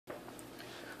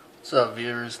What's up,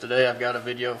 viewers? Today I've got a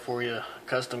video for you,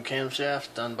 custom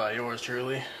camshaft done by yours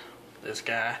truly, this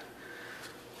guy.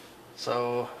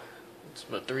 So it's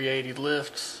about 380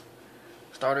 lifts.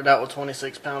 Started out with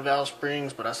 26-pound valve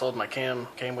springs, but I sold my cam,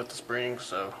 came with the springs,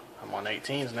 so I'm on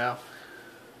 18s now.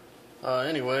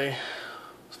 Anyway,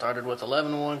 started with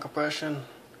 11-1 compression,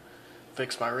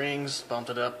 fixed my rings, bumped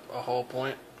it up a whole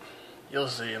point. You'll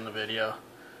see in the video.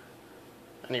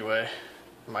 Anyway,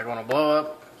 am I going to blow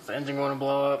up? Is the engine going to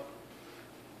blow up?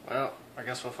 Well, I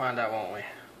guess we'll find out, won't we?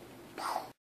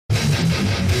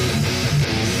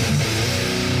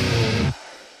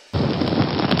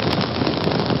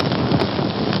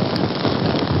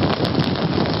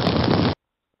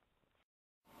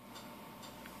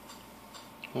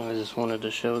 I just wanted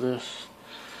to show this.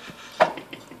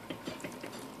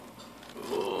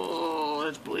 Oh,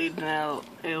 it's bleeding out.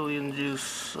 Alien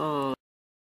juice. Oh.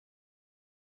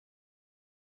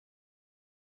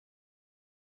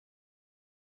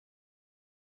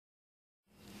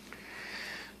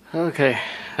 Okay,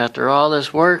 after all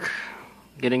this work,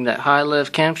 getting that high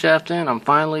lift camshaft in, I'm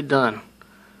finally done.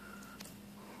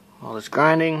 All this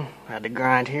grinding, I had to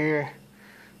grind here,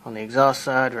 on the exhaust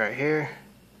side right here,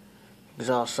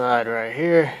 exhaust side right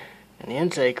here, and the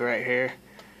intake right here.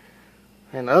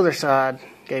 And the other side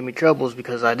gave me troubles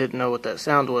because I didn't know what that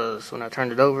sound was. When I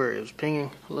turned it over, it was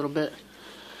pinging a little bit.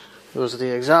 It was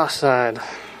the exhaust side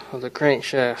of the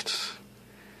crankshaft.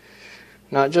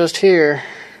 Not just here,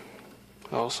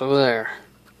 also there.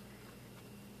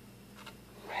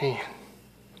 Man.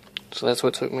 So that's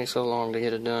what took me so long to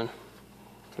get it done.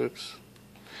 Oops.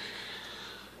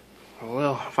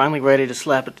 Well, finally ready to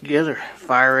slap it together.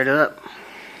 Fire it up.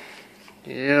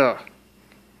 Yeah.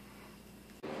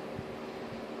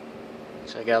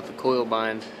 Check out the coil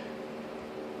bind.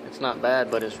 It's not bad,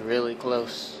 but it's really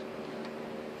close.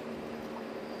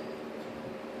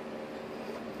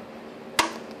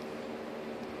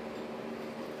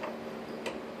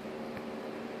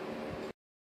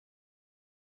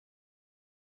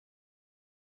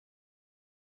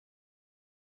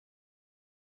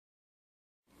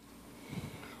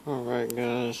 Alright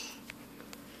guys,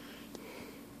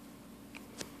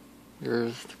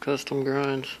 here's the custom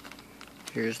grinds,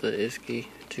 here's the ISKI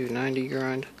 290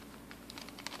 grind,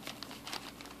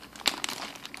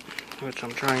 which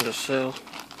I'm trying to sell,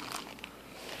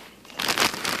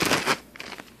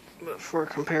 but for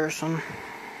comparison,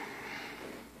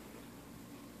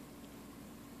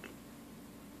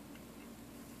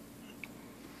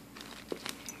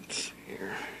 let's see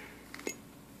here.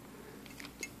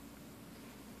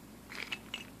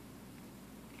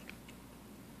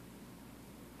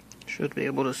 Should be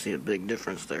able to see a big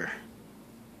difference there.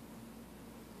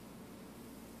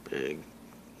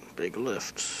 Big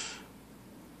lifts.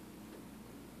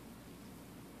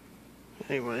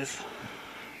 Anyways.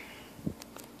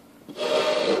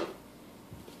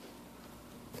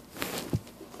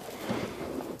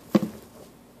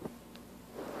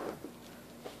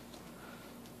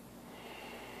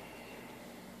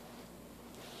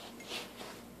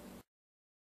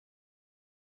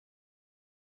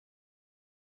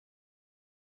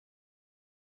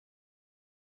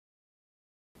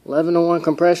 (11-1)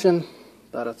 compression,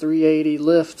 about a 380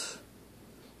 lift.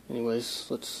 Anyways,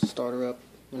 let's start her up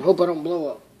and hope I don't blow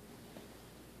up.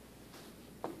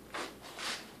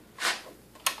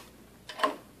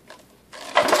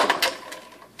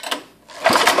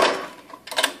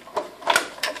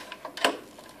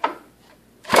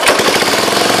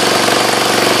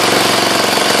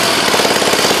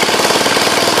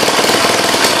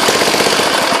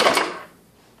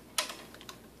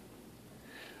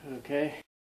 Okay.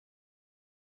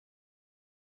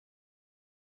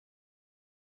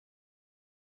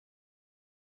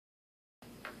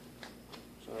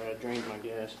 Sorry, I drained my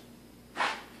gas.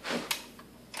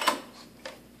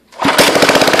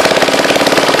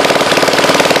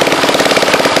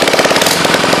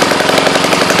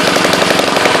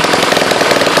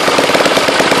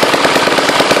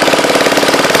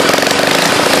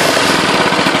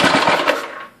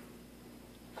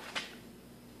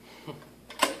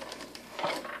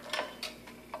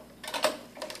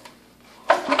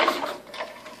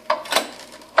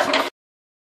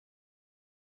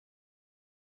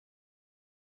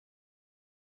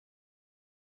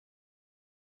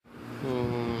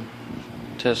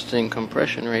 Testing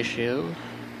compression ratio.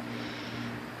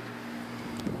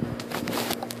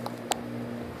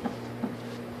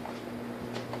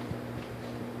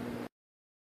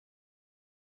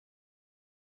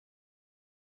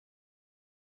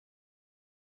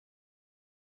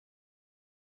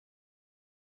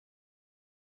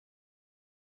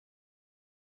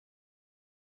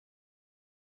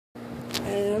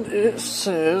 And it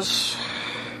says,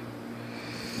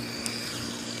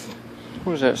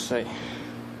 what does that say?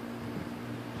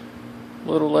 A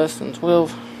little less than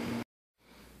 12.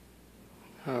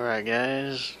 Alright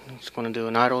guys, just going to do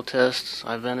an idle test.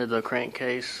 I vented the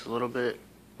crankcase a little bit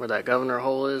where that governor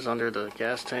hole is under the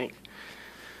gas tank,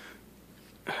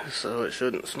 so it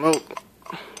shouldn't smoke.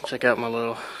 Check out my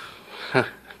little,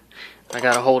 I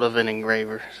got a hold of an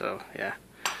engraver, so yeah.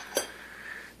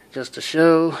 Just to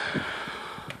show,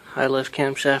 high lift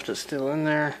camshaft is still in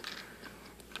there.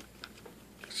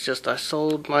 It's just I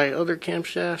sold my other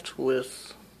camshaft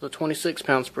with the 26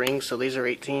 pound springs, so these are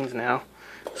 18s now.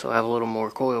 So I have a little more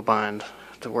coil bind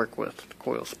to work with,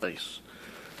 coil space.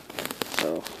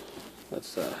 So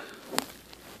let's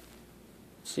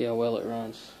see how well it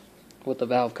runs with the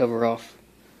valve cover off.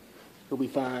 It'll be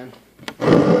fine.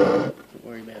 Don't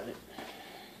worry about it.